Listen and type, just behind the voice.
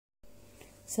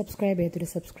Subscribe ചെയ്തൊരു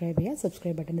subscribe ചെയ്യുക.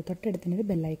 Subscribe ബട്ടൻ്റെ തൊട്ടടുത്തൊരു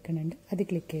ബെൽ ഐക്കൺ ഉണ്ട്. അത്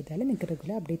ക്ലിക്ക് ചെയ്താൽ നിങ്ങൾക്ക്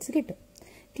റെഗുലർ അപ്ഡേറ്റ്സ് കിട്ടും.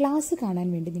 ക്ലാസ് കാണാൻ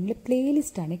വേണ്ടി നിങ്ങൾ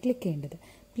പ്ലേലിസ്റ്റാണ് ക്ലിക്ക് ചെയ്യേണ്ടത്.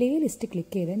 പ്ലേലിസ്റ്റ്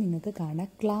ക്ലിക്ക് ചെയ്താൽ നിങ്ങൾക്ക് കാണാം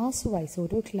ക്ലാസ് വൈസ്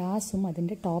ഓരോ ക്ലാസ്സും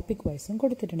അതിൻ്റെ ടോപ്പിക് വൈസും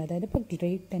കൊടുത്തിട്ടുണ്ട്. അതായത് ഇപ്പോൾ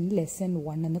ഗ്രേഡ് 10 ലെസൺ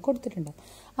 1 എന്ന് കൊടുത്തിട്ടുണ്ടാവും.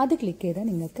 അത് ക്ലിക്ക് ചെയ്താൽ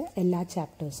നിങ്ങൾക്ക് എല്ലാ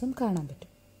ചാപ്റ്റേഴ്സും കാണാൻ പറ്റും.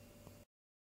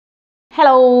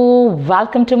 Hello,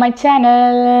 welcome to my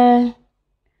channel.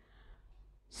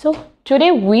 So today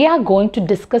we are going to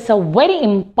discuss a very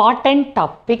important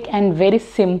topic and very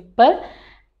simple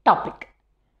topic.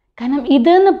 കാരണം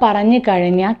ഇതെന്ന് പറഞ്ഞു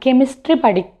കഴിഞ്ഞാൽ കെമിസ്ട്രി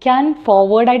പഠിക്കാൻ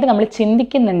ഫോർവേഡായിട്ട് നമ്മൾ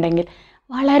ചിന്തിക്കുന്നുണ്ടെങ്കിൽ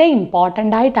വളരെ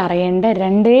ഇമ്പോർട്ടൻ്റ് ആയിട്ട് അറിയേണ്ട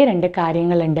രണ്ട്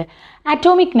കാര്യങ്ങളുണ്ട്.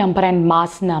 Atomic number and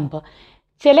mass number.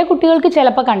 ചില കുട്ടികൾക്ക്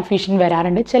ചിലപ്പോൾ കൺഫ്യൂഷൻ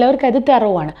വരാറുണ്ട്, ചിലവർക്ക് അത്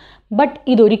തെറവാണ്. ബട്ട്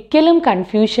ഇതൊരിക്കലും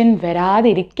കൺഫ്യൂഷൻ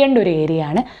വരാതിരിക്കേണ്ട ഒരു ഏരിയ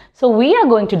ആണ്. So we are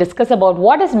going to discuss about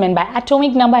what is men by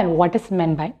atomic number and what is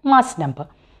men by mass number.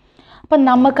 അപ്പം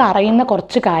നമുക്ക് അറിയുന്ന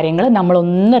കുറച്ച് കാര്യങ്ങൾ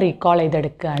നമ്മളൊന്ന് റീകോൾ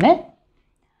ചെയ്തെടുക്കുകയാണ്.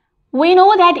 We know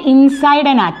that inside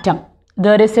an atom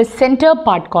there is a center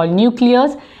part called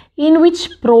nucleus in which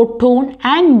proton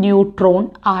and neutron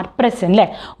are present. അല്ലേ,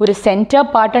 ഒരു centre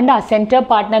part ഉണ്ട്. ആ സെൻറ്റർ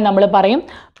പാർട്ടിനെ നമ്മൾ പറയും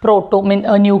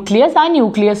ന്യൂക്ലിയസ്. ആ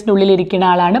ന്യൂക്ലിയസിൻ്റെ ഉള്ളിലിരിക്കുന്ന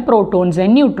ആളാണ് പ്രോട്ടോൺസ്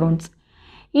ആൻഡ് ന്യൂട്രോൺസ്.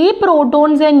 ഈ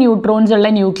പ്രോട്ടോൺസ് ആൻഡ് ന്യൂട്രോൺസ് ഉള്ള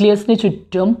ന്യൂക്ലിയസിന്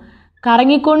ചുറ്റും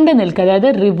കറങ്ങിക്കൊണ്ട് നിൽക്കുക, അതായത്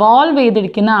റിവോൾവ്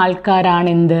ചെയ്തിരിക്കുന്ന ആൾക്കാരാണ്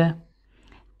എന്ത്?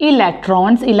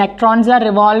 Electrons. Electrons are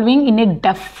revolving in A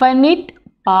definite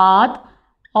path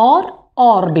or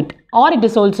orbit or it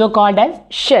is also called as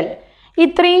shell.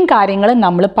 ഇത്രയും കാര്യങ്ങൾ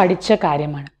നമ്മൾ പഠിച്ച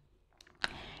കാര്യമാണ്.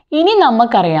 ഇനി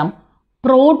നമുക്കറിയാം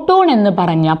പ്രോട്ടോൺ എന്ന്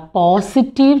പറഞ്ഞാൽ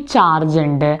പോസിറ്റീവ് ചാർജ്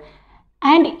ഉണ്ട്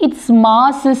and it's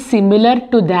mass is similar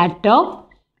to that of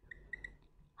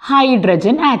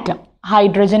hydrogen atom.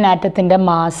 Hydrogen ആറ്റത്തിൻ്റെ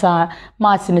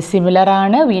മാസിന് similar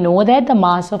ആണ്. We know that the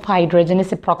mass of hydrogen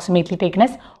is approximately taken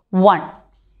as 1.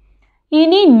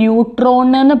 ഇനി ന്യൂട്രോൺ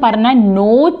എന്ന് പറഞ്ഞാൽ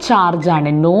നോ ചാർജ് ആണ്.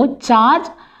 No charge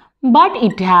but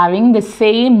it having the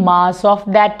same mass of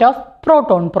that of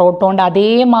proton. പ്രോട്ടോണിൻ്റെ അതേ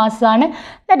മാസ്സാണ്.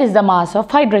 That is the mass of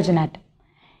hydrogen atom.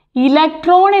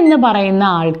 Electron എന്ന് പറയുന്ന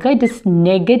ആൾക്ക് it is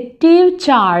negative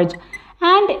charge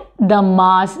and the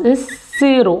mass is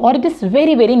 0 or it is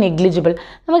very very negligible.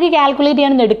 നമുക്ക് calculate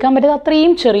ചെയ്യാനൊന്നും എടുക്കാൻ പറ്റാത്ത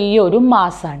അത്രയും ചെറിയൊരു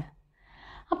മാസ്സാണ്.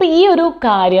 അപ്പോൾ ഈ ഒരു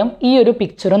കാര്യം, ഈ ഒരു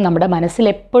പിക്ചറും നമ്മുടെ മനസ്സിൽ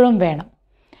എപ്പോഴും വേണം.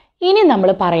 ഇനി നമ്മൾ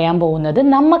പറയാൻ പോകുന്നത്,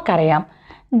 നമുക്കറിയാം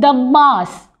the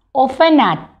mass of an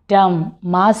atom.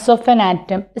 Mass of an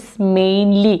atom is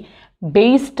mainly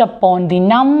based upon the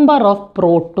number of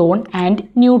proton and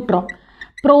neutron.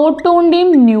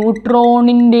 പ്രോട്ടോണിൻ്റെയും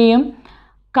ന്യൂട്രോണിൻ്റെയും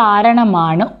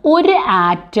കാരണമാണ് ഒരു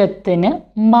ആറ്റത്തിന്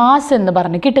മാസ് എന്ന്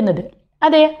പറഞ്ഞ് കിട്ടുന്നത്.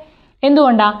 അതെ,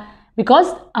 എന്തുകൊണ്ടാണ്?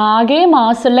 ബിക്കോസ് ആകെ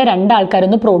മാസ്സുള്ള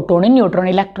രണ്ടാൾക്കാരൊന്ന് പ്രോട്ടോണും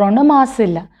ന്യൂട്രോണും. ഇലക്ട്രോണിന്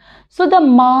മാസ്സില്ല. So the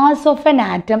mass of an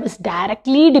atom is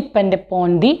directly dependent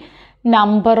upon the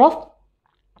number of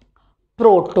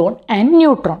proton and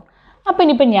neutron. അപ്പോൾ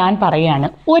ഇനിയിപ്പോൾ ഞാൻ പറയുകയാണ്,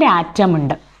 ഒരു ആറ്റം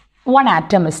ഉണ്ട്. One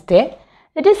atom is there.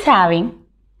 It is having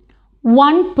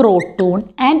 1 proton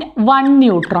and 1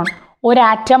 neutron. ഒരു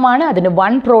ആറ്റമാണ്, അതിന്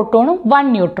 1 പ്രോട്ടോണും 1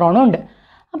 ന്യൂട്രോണും ഉണ്ട്.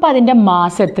 അപ്പോൾ അതിൻ്റെ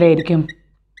മാസ് എത്രയായിരിക്കും?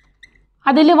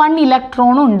 അതിൽ 1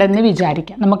 ഇലക്ട്രോണും ഉണ്ടെന്ന്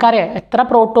വിചാരിക്കാം. നമുക്കറിയാം എത്ര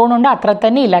പ്രോട്ടോണുണ്ട് അത്ര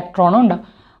തന്നെ ഇലക്ട്രോണും ഉണ്ട്.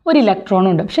 ഒരു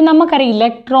ഇലക്ട്രോണുണ്ട്. പക്ഷെ നമുക്കറിയാം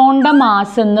ഇലക്ട്രോണിൻ്റെ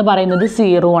മാസ് എന്ന് പറയുന്നത്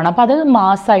 0 ആണ്. അപ്പോൾ അത്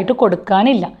മാസ്സായിട്ട്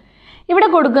കൊടുക്കാനില്ല. ഇവിടെ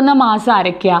കൊടുക്കുന്ന മാസ്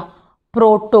ആരൊക്കെയാണ്?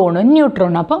 പ്രോട്ടോണും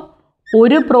ന്യൂട്രോണും. അപ്പം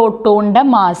ഒരു പ്രോട്ടോണിൻ്റെ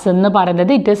മാസ് എന്ന്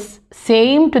പറയുന്നത് it is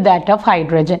same to that of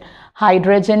hydrogen.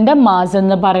 ഹൈഡ്രജൻ്റെ mass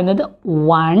എന്ന് പറയുന്നത്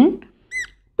 1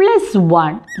 +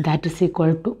 1 ദാറ്റ് ഇസ്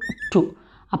ഈക്വൽ ടു 2.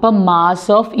 അപ്പം മാസ്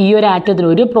ഓഫ് ഈ ഒരു ആറ്റത്തിന്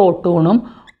ഒരു പ്രോട്ടോണും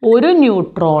ഒരു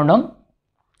ന്യൂട്രോണും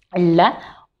ഉള്ള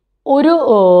ഒരു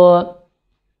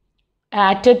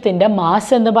ആറ്റത്തിൻ്റെ മാസ്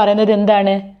എന്ന് പറയുന്നത്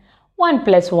എന്താണ്? 1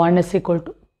 + 1 =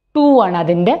 2 ആണ്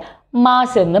അതിൻ്റെ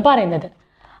മാസ് എന്ന് പറയുന്നത്.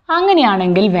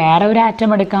 അങ്ങനെയാണെങ്കിൽ വേറെ ഒരു ആറ്റം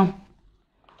എടുക്കാം.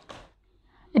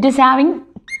 It is having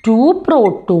 2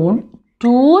 proton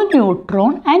 2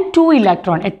 neutron and 2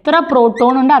 electron. എത്ര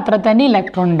പ്രോട്ടോൺ ഉണ്ട് അത്ര തന്നെ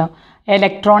ഇലക്ട്രോൺ ഉണ്ടാവും.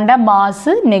 ഇലക്ട്രോണിൻ്റെ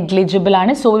മാസ് നെഗ്ലിജിബിൾ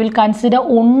ആണ്. So will consider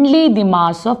only the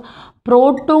mass of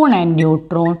proton and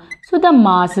neutron. So the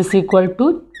mass is equal to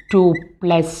 2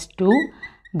 + 2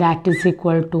 that is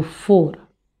equal to 4.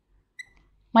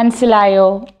 മനസ്സിലായോ?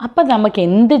 അപ്പം നമുക്ക്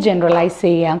എന്ത് ജനറലൈസ്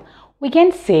ചെയ്യാം? We can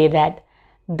say that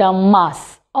the mass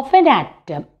of an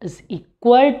atom is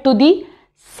equal to the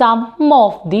sum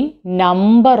of the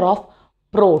number of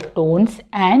protons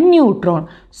and neutrons.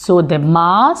 So the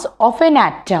mass of an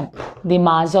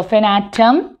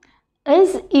atom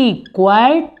is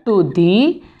equal to the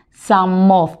sum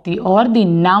of the or the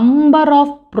number of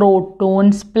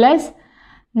protons plus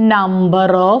number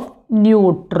of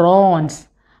neutrons.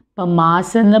 അപ്പോൾ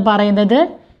mass എന്ന് പറയുന്നത്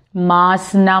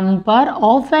mass number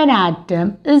of an atom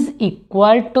is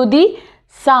equal to the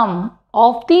sum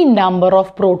of the number of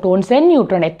protons and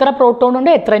neutron. എത്ര proton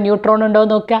ഉണ്ടോ എത്ര neutron ഉണ്ടോ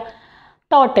എന്ന് നോക്കുക.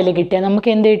 Total കിട്ടിയാൽ നമുക്ക്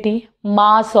എന്ത് കിട്ടി?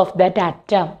 Mass of that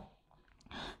atom.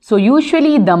 So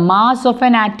usually the mass of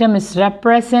an atom is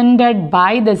represented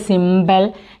by the symbol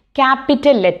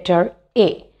capital letter A,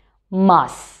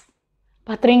 mass.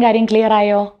 അപ്പോൾ അത്രയും കാര്യം ക്ലിയർ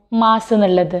ആയോ? മാസ്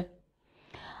എന്നുള്ളത്.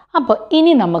 അപ്പോൾ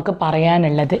ഇനി നമുക്ക്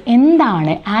പറയാനുള്ളത്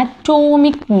എന്താണ്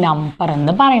ആറ്റോമിക് നമ്പർ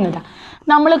എന്ന് പറയുന്നത്.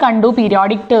 നമ്മൾ കണ്ടു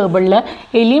പീരിയോഡിക് ടേബിളിൽ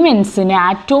എലിമെൻസിനെ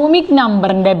ആറ്റോമിക്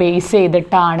നമ്പറിൻ്റെ ബേസ്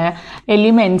ചെയ്തിട്ടാണ്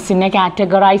എലിമെൻസിനെ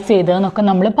കാറ്റഗറൈസ് ചെയ്തതെന്നൊക്കെ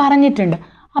നമ്മൾ പറഞ്ഞിട്ടുണ്ട്.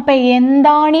 അപ്പോൾ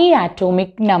എന്താണ് ഈ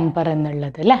ആറ്റോമിക് നമ്പർ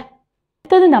എന്നുള്ളത് അല്ലേ?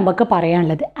 അടുത്തത് നമുക്ക്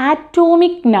പറയാനുള്ളത്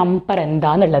ആറ്റോമിക് നമ്പർ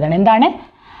എന്താണെന്നുള്ളതാണ്. എന്താണ്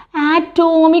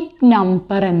ആറ്റോമിക്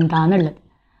നമ്പർ എന്താണെന്നുള്ളത്?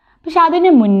 പക്ഷെ അതിന്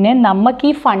മുന്നേ നമുക്ക്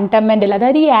ഈ ഫണ്ടമെൻ്റൽ,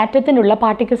 അതായത് ഈ ആറ്റത്തിനുള്ള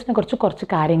പാർട്ടിക്കിൾസിനെ കുറിച്ച് കുറച്ച്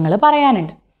കാര്യങ്ങൾ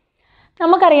പറയാനുണ്ട്.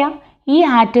 നമുക്കറിയാം ഈ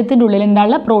ആറ്റത്തിൻ്റെ ഉള്ളിൽ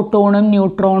എന്താണ് പ്രോട്ടോണും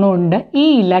ന്യൂട്രോണും ഉണ്ട്. ഈ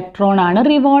ഇലക്ട്രോണാണ്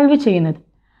റിവോൾവ് ചെയ്യുന്നത്.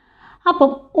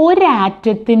 അപ്പം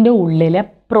ഒരാറ്റത്തിൻ്റെ ഉള്ളിലെ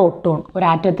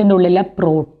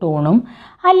പ്രോട്ടോണും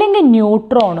അല്ലെങ്കിൽ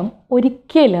ന്യൂട്രോണും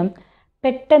ഒരിക്കലും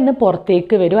പെട്ടെന്ന്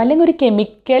പുറത്തേക്ക് വരും അല്ലെങ്കിൽ ഒരു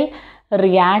കെമിക്കൽ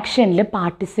റിയാക്ഷനിൽ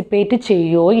പാർട്ടിസിപ്പേറ്റ്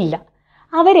ചെയ്യുകയോ ഇല്ല.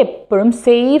 അവരെപ്പോഴും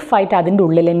സേഫായിട്ട് അതിൻ്റെ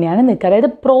ഉള്ളിൽ തന്നെയാണ് നിൽക്കുക.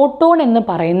 അതായത് പ്രോട്ടോൺ എന്ന്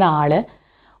പറയുന്ന ആൾ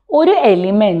ഒരു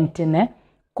എലിമെൻറ്റിന്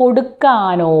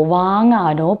കൊടുക്കാനോ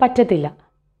വാങ്ങാനോ പറ്റത്തില്ല.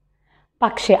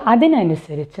 പക്ഷെ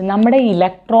അതിനനുസരിച്ച് നമ്മുടെ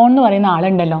ഇലക്ട്രോൺ എന്ന് പറയുന്ന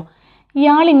ആളുണ്ടല്ലോ,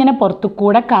 ഇയാളിങ്ങനെ പുറത്തു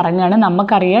കൂടെ കറങ്ങാണ്.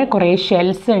 നമുക്കറിയാം കുറേ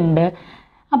ഷെൽസ് ഉണ്ട്.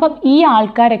 അപ്പം ഈ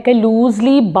ആൾക്കാരൊക്കെ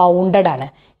ലൂസ്ലി ബൗണ്ടഡ് ആണ്.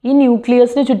 ഈ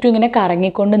ന്യൂക്ലിയസിന് ചുറ്റും ഇങ്ങനെ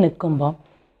കറങ്ങിക്കൊണ്ട് നിൽക്കുമ്പോൾ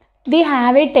they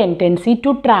have A tendency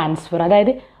to transfer.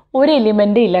 അതായത് ഒരു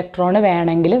എലിമെൻ്റ് ഇലക്ട്രോൺ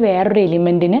വേണമെങ്കിൽ വേറൊരു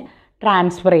എലിമെൻറ്റിന്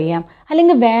ട്രാൻസ്ഫർ ചെയ്യാം,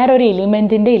 അല്ലെങ്കിൽ വേറൊരു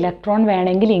എലിമെൻറ്റിൻ്റെ ഇലക്ട്രോൺ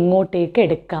വേണമെങ്കിൽ ഇങ്ങോട്ടേക്ക്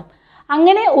എടുക്കാം.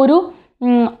 അങ്ങനെ ഒരു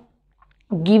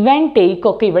ഗിവ് ആൻഡ് ടേക്ക്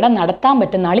ഒക്കെ ഇവിടെ നടത്താൻ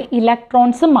പറ്റുന്ന ആൾ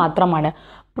ഇലക്ട്രോൺസ് മാത്രമാണ്.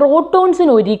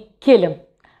 പ്രോട്ടോൺസിന് ഒരിക്കലും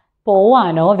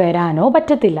പോവാനോ വരാനോ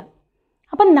പറ്റത്തില്ല.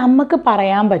 അപ്പം നമുക്ക്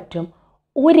പറയാൻ പറ്റും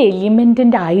ഒരു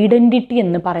എലിമെൻറ്റിൻ്റെ ഐഡൻറ്റിറ്റി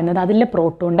എന്ന് പറയുന്നത് അതിലെ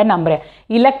പ്രോട്ടോണിൻ്റെ നമ്പർ.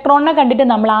 ഇലക്ട്രോണിനെ കണ്ടിട്ട്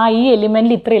നമ്മൾ ഈ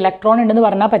എലിമെൻറ്റിൽ ഇത്ര ഇലക്ട്രോൺ ഉണ്ടെന്ന്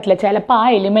പറഞ്ഞാൽ പറ്റില്ല. ചിലപ്പോൾ ആ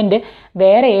എലിമെൻറ്റ്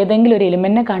വേറെ ഏതെങ്കിലും ഒരു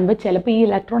എലിമെൻറ്റിനെ കാണുമ്പോൾ ചിലപ്പോൾ ഈ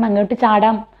ഇലക്ട്രോൺ അങ്ങോട്ട്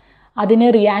ചാടാം. അതിന്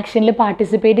റിയാക്ഷനിൽ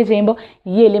പാർട്ടിസിപ്പേറ്റ് ചെയ്യുമ്പോൾ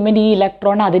ഈ എലിമെൻറ്റ് ഈ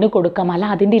ഇലക്ട്രോൺ അതിന് കൊടുക്കാം, അല്ല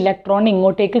അതിൻ്റെ ഇലക്ട്രോൺ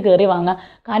ഇങ്ങോട്ടേക്ക് കയറി വാങ്ങാം.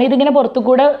 കാരണം ഇതിങ്ങനെ പുറത്തു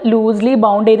കൂടെ ലൂസ്ലി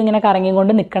ബൗണ്ട് ചെയ്ത് ഇങ്ങനെ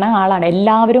കറങ്ങിക്കൊണ്ട് നിൽക്കണ ആളാണ്.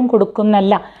 എല്ലാവരും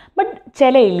കൊടുക്കുന്നല്ല. ബട്ട്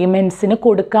ചില എലിമെൻസിന്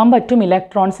കൊടുക്കാൻ പറ്റും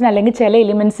ഇലക്ട്രോൺസിന്, അല്ലെങ്കിൽ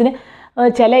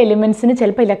ചില എലിമെൻസിന്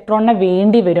ചിലപ്പോൾ ഇലക്ട്രോണിനെ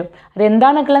വേണ്ടി വരും.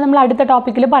 അതെന്താണെന്നൊക്കെയുള്ള നമ്മൾ അടുത്ത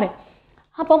ടോപ്പിക്കിൽ പറയും.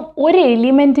 അപ്പം ഒരു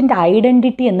എലിമെൻറ്റിൻ്റെ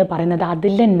ഐഡൻറ്റിറ്റി എന്ന് പറയുന്നത്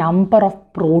അതിലെ നമ്പർ ഓഫ്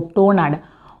പ്രോട്ടോൺ ആണ്.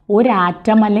 ഒരു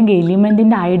ആറ്റം അല്ലെങ്കിൽ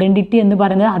എലിമെൻറ്റിൻ്റെ ഐഡൻറ്റിറ്റി എന്ന്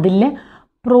പറയുന്നത് അതിലെ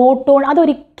പ്രോട്ടോൺ.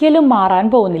 അതൊരിക്കലും മാറാൻ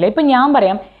പോകുന്നില്ല. ഇപ്പം ഞാൻ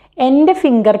പറയാം എൻ്റെ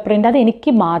ഫിംഗർ പ്രിൻ്റ് അത്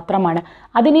എനിക്ക് മാത്രമാണ്.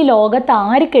 അതിന് ഈ ലോകത്ത്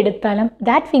ആർക്കെടുത്താലും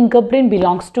that finger print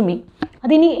belongs to me.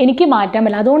 അതിനി എനിക്ക് മാറ്റാൻ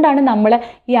പറ്റില്ല. അതുകൊണ്ടാണ് നമ്മൾ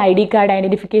ഈ ID കാർഡ്,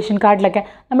 ഐഡൻറ്റിഫിക്കേഷൻ കാർഡിലൊക്കെ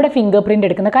നമ്മുടെ ഫിംഗർ പ്രിൻ്റ്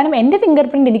എടുക്കുന്നത്. കാരണം എൻ്റെ ഫിംഗർ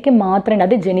പ്രിൻ്റ് എനിക്ക് മാത്രമേ,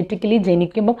 അത് ജനറ്റിക്കലി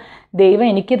ജനിക്കുമ്പോൾ ദൈവം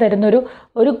എനിക്ക് തരുന്നൊരു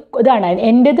ഇതാണ്.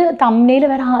 എൻ്റേത് തമ്മനയിൽ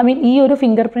വേറെ ഈ ഒരു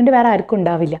ഫിംഗർ പ്രിൻ്റ് വേറെ ആർക്കും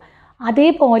ഉണ്ടാവില്ല.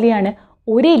 അതേപോലെയാണ്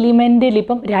ഒരു എലിമെൻറ്റിൽ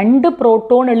ഇപ്പം 2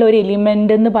 പ്രോട്ടോൺ ഉള്ള ഒരു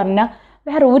എലിമെൻ്റ് എന്ന് പറഞ്ഞാൽ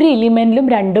വേറെ ഒരു എലിമെൻറ്റിലും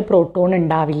 2 പ്രോട്ടോൺ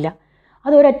ഉണ്ടാവില്ല.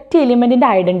 അത് ഒരൊറ്റ എലിമെൻറ്റിൻ്റെ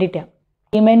ഐഡൻറ്റിറ്റിയാണ്.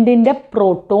 എലിമെൻറ്റിൻ്റെ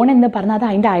പ്രോട്ടോൺ എന്ന് പറഞ്ഞാൽ അത്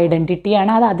അതിൻ്റെ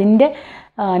ഐഡൻറ്റിറ്റിയാണ്. അത് അതിൻ്റെ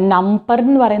നമ്പർ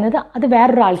എന്ന് പറയുന്നത് അത്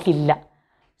വേറൊരാൾക്കില്ല.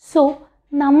 സോ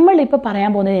നമ്മളിപ്പോൾ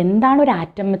പറയാൻ പോകുന്നത് എന്താണ് ഒരു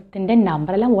ആറ്റമത്തിൻ്റെ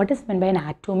നമ്പർ, അല്ല what is മെന്റ് by an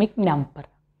atomic number.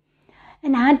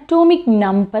 An atomic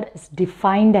number is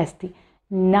defined as the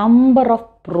number of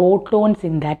protons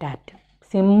in that atom.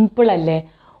 Simple അല്ലേ?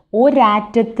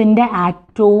 ഒരാറ്റത്തിൻ്റെ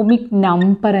ആറ്റോമിക്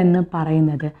നമ്പർ എന്ന്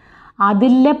പറയുന്നത്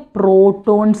അതിലെ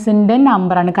പ്രോട്ടോൺസിൻ്റെ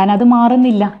നമ്പറാണ്. കാരണം അത്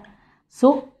മാറുന്നില്ല. So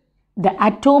the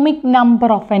atomic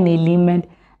number of an element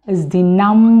is the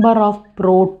number of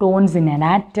protons in an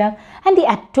atom, and the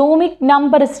atomic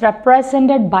number is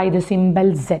represented by the symbol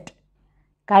Z.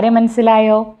 കാര്യം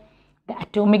മനസ്സിലായോ? The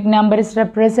atomic number is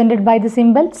represented by the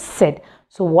symbol Z.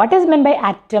 So what is meant by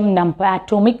atom number?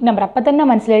 Atomic number അപ്പം തന്നെ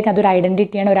മനസ്സിലായിരിക്കും അതൊരു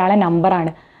ഐഡൻറ്റിറ്റിയാണ്, ഒരാളെ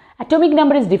നമ്പറാണ്. Atomic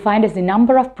number is defined as the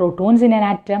number of protons in an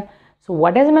atom. So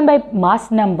what is meant by mass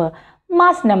number?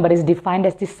 Mass number is defined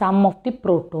as the sum of the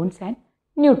protons and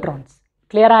neutrons.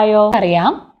 Clear ആയോ?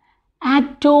 അറിയാം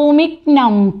atomic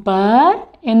number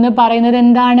എന്ന് പറയുന്നത്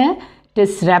എന്താണ്? It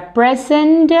is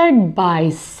represented by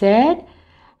said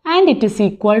and it is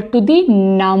equal to the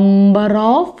number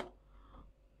of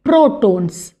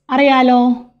protons. അറിയാലോ?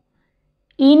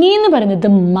 ഇനി എന്ന് പറയുന്നത്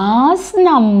mass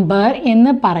number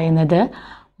എന്ന് പറയുന്നത്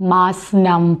mass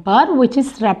number which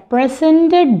is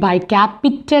represented by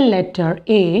capital letter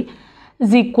A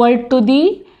is equal to the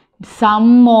sum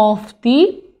of the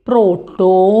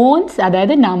protons,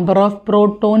 അതായത് number of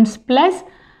protons plus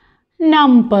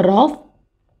number of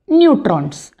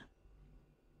neutrons.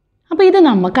 അപ്പോൾ ഇത്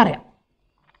നമുക്കറിയാം,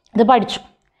 ഇത് പഠിച്ചു.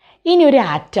 ഇനി ഒരു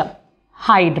atom,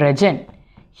 hydrogen,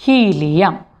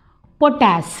 helium,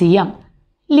 potassium,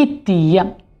 lithium,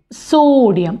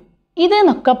 sodium,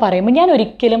 ഇതെന്നൊക്കെ പറയുമ്പോൾ ഞാൻ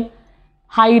ഒരിക്കലും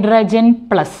ഹൈഡ്രജൻ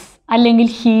പ്ലസ് അല്ലെങ്കിൽ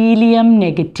ഹീലിയം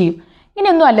നെഗറ്റീവ്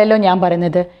ഇങ്ങനെയൊന്നും അല്ലല്ലോ ഞാൻ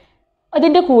പറയുന്നത്.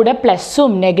 അതിൻ്റെ കൂടെ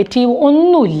പ്ലസ്സും നെഗറ്റീവും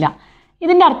ഒന്നുമില്ല.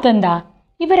 ഇതിൻ്റെ അർത്ഥം എന്താ?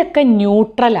 ഇവരൊക്കെ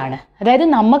ന്യൂട്രലാണ്. അതായത്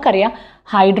നമുക്കറിയാം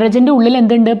ഹൈഡ്രജൻ്റെ ഉള്ളിൽ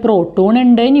എന്തുണ്ട്? പ്രോട്ടോൺ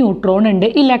ഉണ്ട്, ന്യൂട്രോൺ ഉണ്ട്,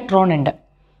 ഇലക്ട്രോൺ ഉണ്ട്,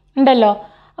 ഉണ്ടല്ലോ.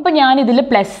 അപ്പോൾ ഞാനിതിൽ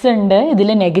പ്ലസ് ഉണ്ട്, ഇതിൽ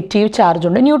നെഗറ്റീവ് ചാർജ്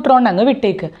ഉണ്ട്, ന്യൂട്രോൺ അങ്ങ്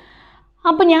വിട്ടേക്ക്.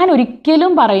 അപ്പോൾ ഞാൻ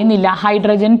ഒരിക്കലും പറയുന്നില്ല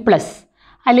ഹൈഡ്രജൻ പ്ലസ്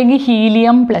അല്ലെങ്കിൽ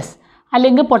ഹീലിയം പ്ലസ്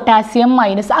അല്ലെങ്കിൽ പൊട്ടാസ്യം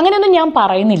മൈനസ്, അങ്ങനെയൊന്നും ഞാൻ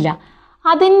പറയുന്നില്ല.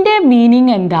 അതിൻ്റെ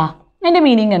മീനിങ് എന്താ? അതിൻ്റെ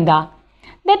മീനിങ് എന്താ?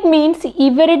 ദാറ്റ് മീൻസ്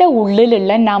ഇവരുടെ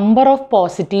ഉള്ളിലുള്ള നമ്പർ ഓഫ്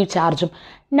പോസിറ്റീവ് ചാർജും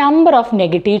നമ്പർ ഓഫ്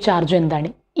നെഗറ്റീവ് ചാർജും എന്താണ്?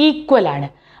 ഈക്വൽ ആണ്.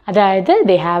 അതായത്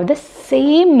they have the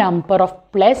same number of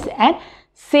plus and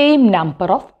same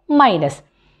number of minus.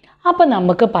 അപ്പോൾ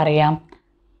നമുക്ക് പറയാം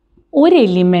ഒരു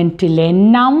എലിമെൻറ്റിലെ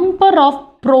number of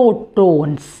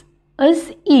protons is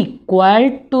equal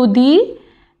to the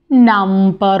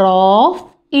number of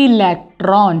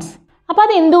electrons. അപ്പോൾ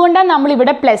അത് എന്തുകൊണ്ടാണ്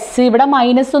നമ്മളിവിടെ പ്ലസ് ഇവിടെ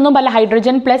മൈനസ് ഒന്നും അല്ല,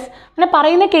 ഹൈഡ്രജൻ പ്ലസ് അങ്ങനെ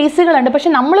പറയുന്ന കേസുകളുണ്ട്. പക്ഷെ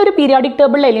നമ്മളൊരു പീരിയോഡിക്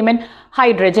ടേബിളിലെ എലിമെൻറ്റ്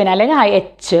ഹൈഡ്രജൻ അല്ലെങ്കിൽ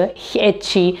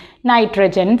HE,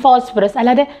 നൈട്രജൻ, ഫോസ്ഫറസ്,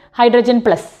 അല്ലാതെ ഹൈഡ്രജൻ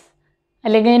പ്ലസ്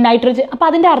അല്ലെങ്കിൽ നൈട്രജൻ. അപ്പോൾ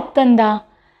അതിൻ്റെ അർത്ഥം എന്താ?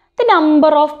 The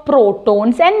number of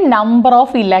protons and number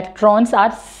of electrons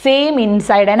are same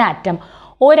inside an atom.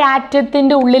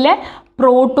 ഒരാറ്റത്തിൻ്റെ ഉള്ളിലെ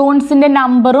പ്രോട്ടോൺസിൻ്റെ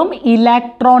നമ്പറും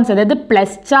ഇലക്ട്രോൺസ്, അതായത്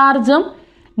പ്ലസ് ചാർജും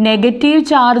നെഗറ്റീവ്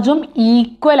ചാർജും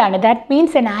ഈക്വൽ ആണ്. That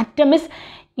means an atom is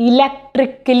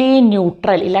electrically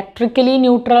neutral. Electrically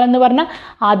neutral എന്ന് പറഞ്ഞാൽ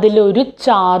അതിലൊരു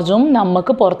ചാർജും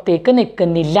നമുക്ക് പുറത്തേക്ക്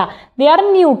നിൽക്കുന്നില്ല. They are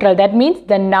neutral. That means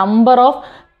the number of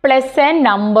plus and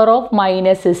number of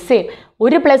minus is same.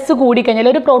 ഒരു പ്ലസ് കൂടിക്കഴിഞ്ഞാൽ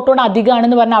ഒരു പ്രോട്ടോൺ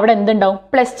അധികമാണെന്ന് പറഞ്ഞാൽ അവിടെ എന്തുണ്ടാവും?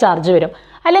 പ്ലസ് ചാർജ് വരും.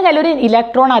 അല്ലെങ്കിൽ ഒരു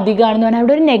ഇലക്ട്രോൺ അധികമാണെന്ന് പറഞ്ഞാൽ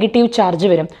അവിടെ ഒരു നെഗറ്റീവ് ചാർജ്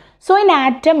വരും. So in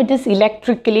atom it is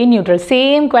electrically neutral.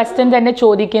 Same question തന്നെ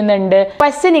ചോദിക്കുന്നുണ്ട്.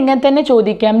 ക്വസ്റ്റ്യൻ ഇങ്ങനെ തന്നെ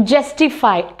ചോദിക്കാം,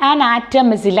 justify an atom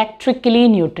is electrically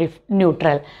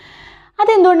neutral.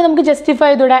 അതെന്തുകൊണ്ട് നമുക്ക് ജസ്റ്റിഫൈ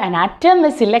ചെയ്തൂടെ? An atom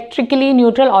is electrically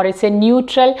neutral or it's A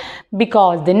neutral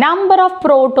because the number of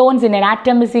protons in an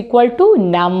atom is equal to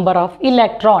number of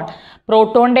electron.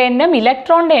 പ്രോട്ടോണിൻ്റെ എണ്ണം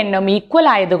ഇലക്ട്രോണിൻ്റെ എണ്ണം equal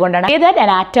ആയതുകൊണ്ടാണ്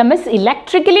an atom is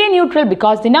electrically neutral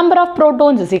because the number of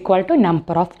protons is equal to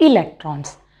number of electrons.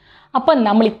 അപ്പോൾ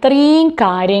നമ്മൾ ഇത്രയും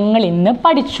കാര്യങ്ങൾ ഇന്ന്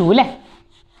പഠിച്ചു അല്ലേ?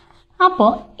 അപ്പോൾ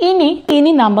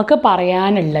ഇനി നമുക്ക്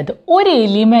പറയാനുള്ളത്, ഒരു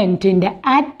എലിമെൻറ്റിൻ്റെ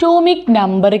ആറ്റോമിക്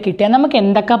നമ്പർ കിട്ടിയാൽ നമുക്ക്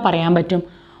എന്തൊക്കെ പറയാൻ പറ്റും?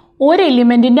 ഒരു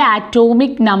എലിമെൻറ്റിൻ്റെ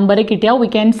ആറ്റോമിക് നമ്പർ കിട്ടിയാൽ we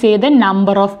can say the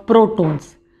number of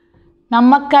protons.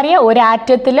 നമുക്കറിയാം ഒരു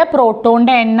ആറ്റത്തിലെ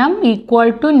പ്രോട്ടോണിൻ്റെ എണ്ണം equal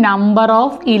to number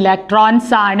of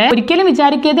electrons ആണ്. ഒരിക്കലും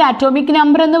വിചാരിക്കരുത് ആറ്റോമിക്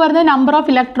നമ്പർ എന്ന് പറയുന്നത് number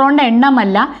of ഇലക്ട്രോണിൻ്റെ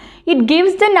എണ്ണമല്ല. It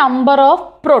gives the number of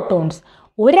protons.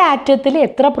 ഒരു ആറ്റത്തിൽ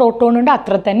എത്ര പ്രോട്ടോൺ ഉണ്ടോ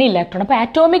അത്ര തന്നെ ഇലക്ട്രോൺ. അപ്പോൾ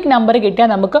ആറ്റോമിക് നമ്പർ കിട്ടിയാൽ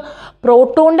നമുക്ക്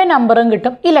പ്രോട്ടോണിൻ്റെ നമ്പറും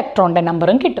കിട്ടും, ഇലക്ട്രോണിൻ്റെ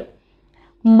നമ്പറും കിട്ടും.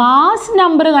 മാസ്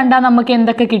നമ്പർ കണ്ടാൽ നമുക്ക്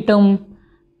എന്തൊക്കെ കിട്ടും?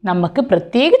 നമുക്ക്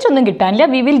പ്രത്യേകിച്ചൊന്നും കിട്ടാനില്ല.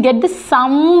 We will get the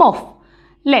sum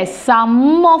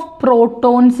of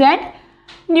protons and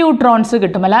neutrons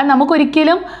കിട്ടും. അല്ലാതെ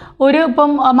നമുക്കൊരിക്കലും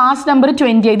ഇപ്പം മാസ് നമ്പർ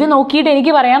 20 ഇത് നോക്കിയിട്ട്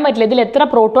എനിക്ക് പറയാൻ പറ്റില്ല ഇതിൽ എത്ര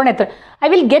പ്രോട്ടോൺ എത്ര. I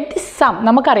will get the sum.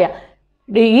 നമുക്കറിയാം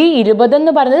ഈ 20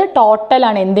 എന്ന് പറയുന്നത്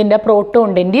ടോട്ടലാണ്. എന്തിൻ്റെ?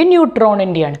 പ്രോട്ടോണിൻ്റെയും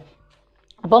ന്യൂട്രോണിൻ്റെയാണ്.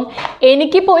 അപ്പം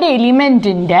എനിക്കിപ്പോൾ ഒരു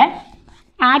എലിമെൻറ്റിൻ്റെ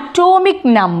ആറ്റോമിക്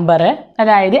നമ്പർ,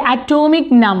 അതായത്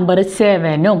ആറ്റോമിക് നമ്പർ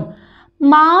 7ഉം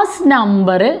മാസ്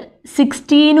നമ്പർ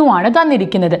 16ഉമാണ്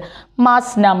തന്നിരിക്കുന്നത്.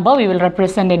 Mass number we will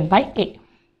represented by A.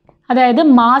 അതായത്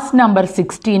മാസ് നമ്പർ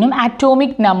 16ഉം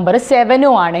ആറ്റോമിക് നമ്പർ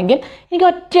 7ഉം ആണെങ്കിൽ എനിക്ക്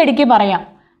ഒറ്റയടിക്ക് പറയാം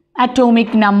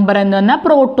ആറ്റോമിക് നമ്പർ എന്ന് പറഞ്ഞാൽ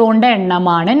പ്രോട്ടോണിൻ്റെ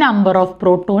എണ്ണമാണ്. നമ്പർ ഓഫ്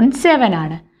പ്രോട്ടോൺ 7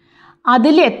 ആണ്.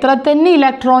 അതിൽ എത്ര തന്നെ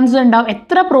ഇലക്ട്രോൺസ് ഉണ്ടാവും,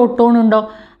 എത്ര പ്രോട്ടോൺ ഉണ്ടോ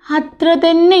അത്ര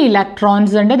തന്നെ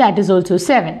ഇലക്ട്രോൺസ് ഉണ്ട്. That is also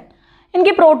 7.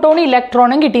 എനിക്ക് പ്രോട്ടോണും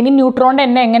ഇലക്ട്രോണും കിട്ടി. ഇനി ന്യൂട്രോണിൻ്റെ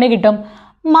എണ്ണം എങ്ങനെ കിട്ടും?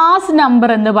 മാസ്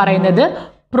നമ്പർ എന്ന് പറയുന്നത്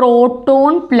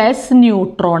പ്രോട്ടോൺ പ്ലസ്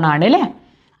ന്യൂട്രോൺ ആണ് അല്ലേ?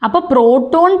 അപ്പോൾ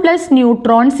പ്രോട്ടോൺ പ്ലസ്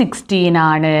ന്യൂട്രോൺ 16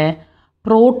 ആണ്.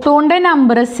 പ്രോട്ടോണിൻ്റെ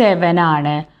നമ്പർ 7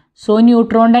 ആണ്. സോ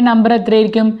ന്യൂട്രോണിൻ്റെ നമ്പർ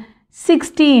എത്രയായിരിക്കും?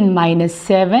 16 minus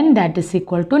 7 that is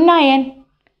equal to 9.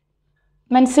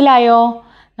 മനസ്സിലായോ?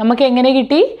 നമുക്ക് എങ്ങനെ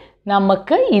കിട്ടി?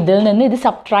 നമുക്ക് ഇതിൽ നിന്ന് ഇത്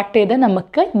സബ്ട്രാക്ട് ചെയ്ത്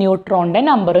നമുക്ക് ന്യൂട്രോണിൻ്റെ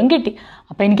നമ്പറും കിട്ടി.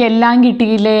 അപ്പോൾ എനിക്ക് എല്ലാം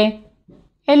കിട്ടിയില്ലേ?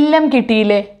 എല്ലാം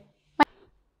കിട്ടിയില്ലേ?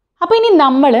 അപ്പോൾ ഇനി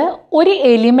നമ്മൾ ഒരു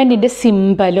എലിമെൻറ്റിൻ്റെ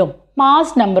സിമ്പലും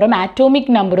മാസ് നമ്പറും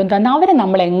ആറ്റോമിക് നമ്പറും തന്നെ അവരെ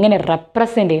നമ്മൾ എങ്ങനെ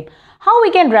റെപ്രസെൻ്റ് ചെയ്യും? How we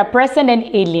can represent an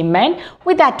element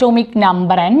with atomic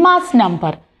number and mass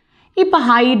number? ഇപ്പോൾ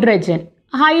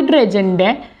ഹൈഡ്രജൻ്റെ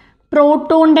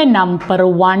പ്രോട്ടോണിൻ്റെ നമ്പർ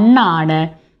 1 ആണ്,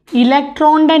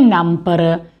 ഇലക്ട്രോണിൻ്റെ നമ്പർ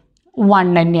 1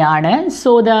 തന്നെയാണ്.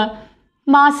 So the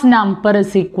mass number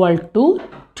is equal to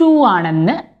 2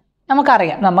 ആണെന്ന്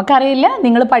നമുക്കറിയില്ല,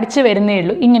 നിങ്ങൾ പഠിച്ചു വരുന്നേ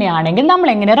ഉള്ളൂ. ഇങ്ങനെയാണെങ്കിൽ നമ്മൾ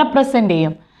എങ്ങനെ റെപ്രസെൻ്റ്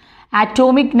ചെയ്യും?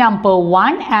 Atomic number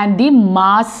 1 and the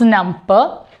mass number,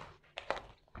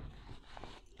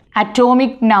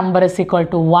 atomic number is equal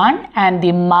to 1 and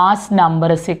the mass number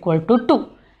is equal to 2.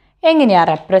 എങ്ങനെയാണ്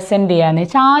റെപ്രസെൻ്റ് ചെയ്യാന്ന്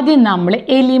വെച്ചാൽ ആദ്യം നമ്മൾ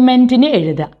എലിമെൻറ്റിന്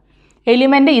എഴുതുക.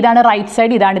 എലിമെൻറ്റ് ഇതാണ് റൈറ്റ്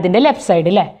സൈഡ്, ഇതാണ് ഇതിൻ്റെ ലെഫ്റ്റ് സൈഡ്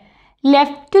അല്ലേ.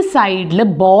 ലെഫ്റ്റ് സൈഡിൽ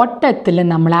ബോട്ടത്തിൽ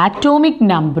നമ്മൾ ആറ്റോമിക്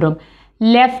നമ്പറും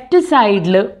ലെഫ്റ്റ്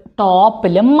സൈഡിൽ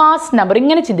ടോപ്പിൽ മാസ് നമ്പർ.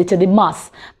 ഇങ്ങനെ ചിന്തിച്ചത് മാസ്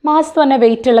എന്ന് പറഞ്ഞാൽ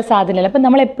വെയിറ്റ് ഉള്ള സാധനമല്ല. അപ്പം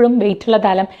നമ്മളെപ്പോഴും വെയിറ്റ് ഉള്ള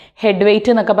തലം ഹെഡ്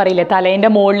വെയിറ്റ് എന്നൊക്കെ പറയില്ലേ,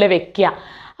 തലേൻ്റെ മുകളിൽ വെക്കുക.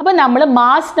 അപ്പം നമ്മൾ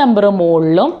മാസ് നമ്പർ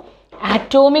മുകളിലും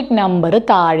ആറ്റോമിക് നമ്പർ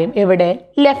താഴെയും, എവിടെ?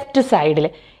 ലെഫ്റ്റ് സൈഡിൽ.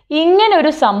 ഇങ്ങനെ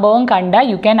ഒരു സംഭവം കണ്ടാൽ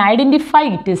you can identify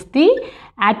it is the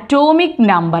atomic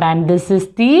number and this is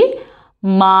the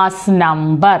mass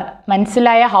number.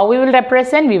 മനസ്സിലായ? How we will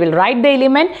represent? We will write the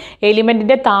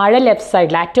എലിമെൻറ്റിൻ്റെ താഴെ ലെഫ്റ്റ്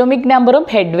സൈഡിൽ ആറ്റോമിക് നമ്പറും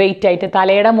ഹെഡ് വെയിറ്റ് ആയിട്ട്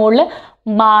തലയുടെ മുകളിൽ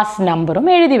മാസ് നമ്പറും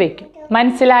എഴുതി വയ്ക്കും.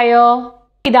 മനസ്സിലായോ?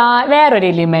 ഇതാ വേറൊരു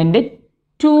എലിമെൻറ്റ്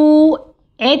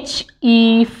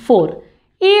 2He4.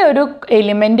 ഈ ഒരു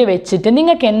എലിമെൻറ്റ് വെച്ചിട്ട്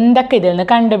നിങ്ങൾക്ക് എന്തൊക്കെ ഇതിൽ നിന്ന്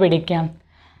കണ്ടുപിടിക്കാം?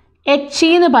 He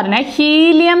എന്ന് പറഞ്ഞാൽ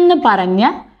ഹീലിയം എന്ന് പറഞ്ഞ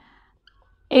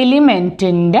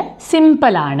എലിമെൻറ്റിൻ്റെ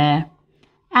സിമ്പിളാണ്.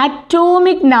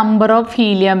 Atomic number of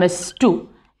helium is 2.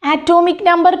 Atomic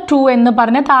number 2 എന്ന്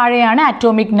പറഞ്ഞ താഴെയാണ്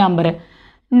atomic number.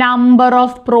 Number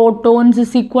of protons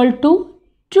is equal to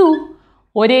 2.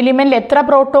 ഒരു എലിമെൻറ്റിൽ എത്ര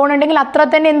പ്രോട്ടോൺ ഉണ്ടെങ്കിൽ അത്ര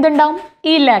തന്നെ എന്തുണ്ടാവും?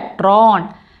 Electron.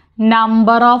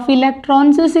 Number of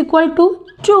electrons is equal to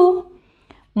 2.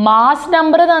 Mass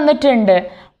number തന്നിട്ടുണ്ട്.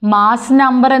 മാസ്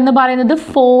നമ്പർ എന്ന് പറയുന്നത്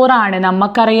 4 ആണ്.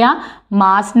 നമുക്കറിയാം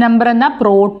മാസ് നമ്പർ എന്ന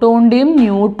പ്രോട്ടോണിൻ്റെയും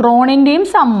ന്യൂട്രോണിൻ്റെയും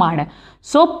സമ്മാണ്.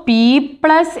 So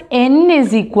P+N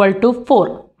is equal to 4.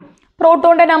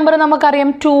 പ്രോട്ടോണിൻ്റെ number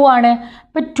നമുക്കറിയാം 2 ആണ്.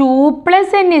 അപ്പോൾ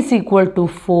 2+N is equal to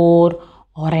 4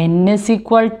 or N is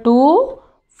equal to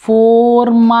 4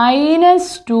 -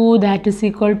 2 that is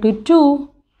equal to 2.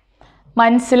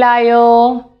 മനസ്സിലായോ?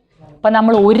 അപ്പം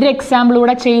നമ്മൾ ഒരു എക്സാമ്പിൾ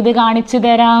കൂടെ ചെയ്ത് കാണിച്ചു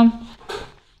തരാം.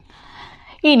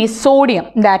 ഇനി സോഡിയം,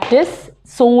 ദാറ്റ് ഇസ്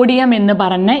സോഡിയം എന്ന്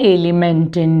പറഞ്ഞ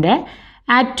എലിമെൻറ്റിൻ്റെ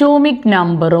ആറ്റോമിക്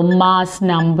നമ്പറും മാസ്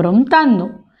നമ്പറും തന്നു.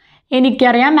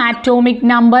 എനിക്കറിയാം atomic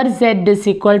number Z is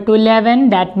equal to 11.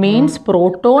 That means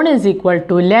proton is equal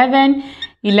to 11.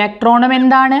 ഇലക്ട്രോണും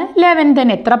എന്താണ്? 11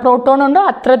 തന്നെ. എത്ര പ്രോട്ടോൺ ഉണ്ടോ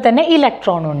അത്ര തന്നെ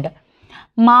ഇലക്ട്രോൺ ഉണ്ട്.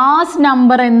 മാസ്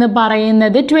നമ്പർ എന്ന്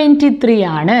പറയുന്നത് 23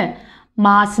 ആണ്.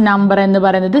 മാസ് നമ്പർ എന്ന്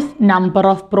പറയുന്നത് number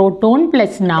of proton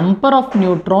plus number of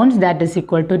neutrons that is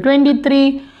equal to 23.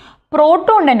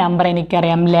 പ്രോട്ടോണിൻ്റെ number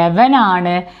എനിക്കറിയാം 11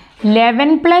 ആണ്.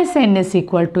 11 + N is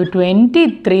equal to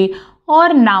 23 or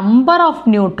number of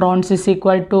neutrons is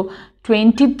equal to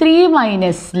 23 -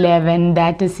 11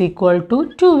 that is equal to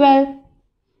 12.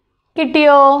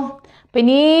 കിട്ടിയോ?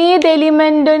 പിന്നെ ഏത്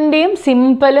എലിമെൻറ്റിൻ്റെയും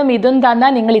സിമ്പിളും ഇതും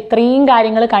തന്നാൽ നിങ്ങൾ ഇത്രയും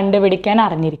കാര്യങ്ങൾ കണ്ടുപിടിക്കാൻ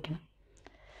അറിഞ്ഞിരിക്കണം.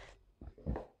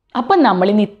 അപ്പം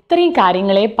നമ്മളിന്ന് ഇത്രയും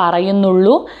കാര്യങ്ങളെ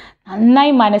പറയുന്നുള്ളൂ.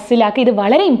 നന്നായി മനസ്സിലാക്കുക. ഇത്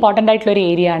വളരെ ഇമ്പോർട്ടൻ്റ് ആയിട്ടുള്ളൊരു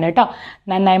ഏരിയ ആണ് കേട്ടോ.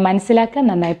 നന്നായി മനസ്സിലാക്കുക,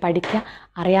 നന്നായി പഠിക്കുക.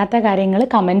 അറിയാത്ത കാര്യങ്ങൾ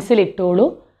കമൻസിൽ ഇട്ടോളൂ.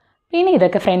 പിന്നെ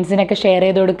ഇതൊക്കെ ഫ്രണ്ട്സിനൊക്കെ ഷെയർ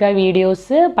ചെയ്ത് കൊടുക്കുക.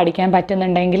 വീഡിയോസ് പഠിക്കാൻ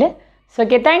പറ്റുന്നുണ്ടെങ്കിൽ. So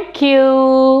okay, thank you.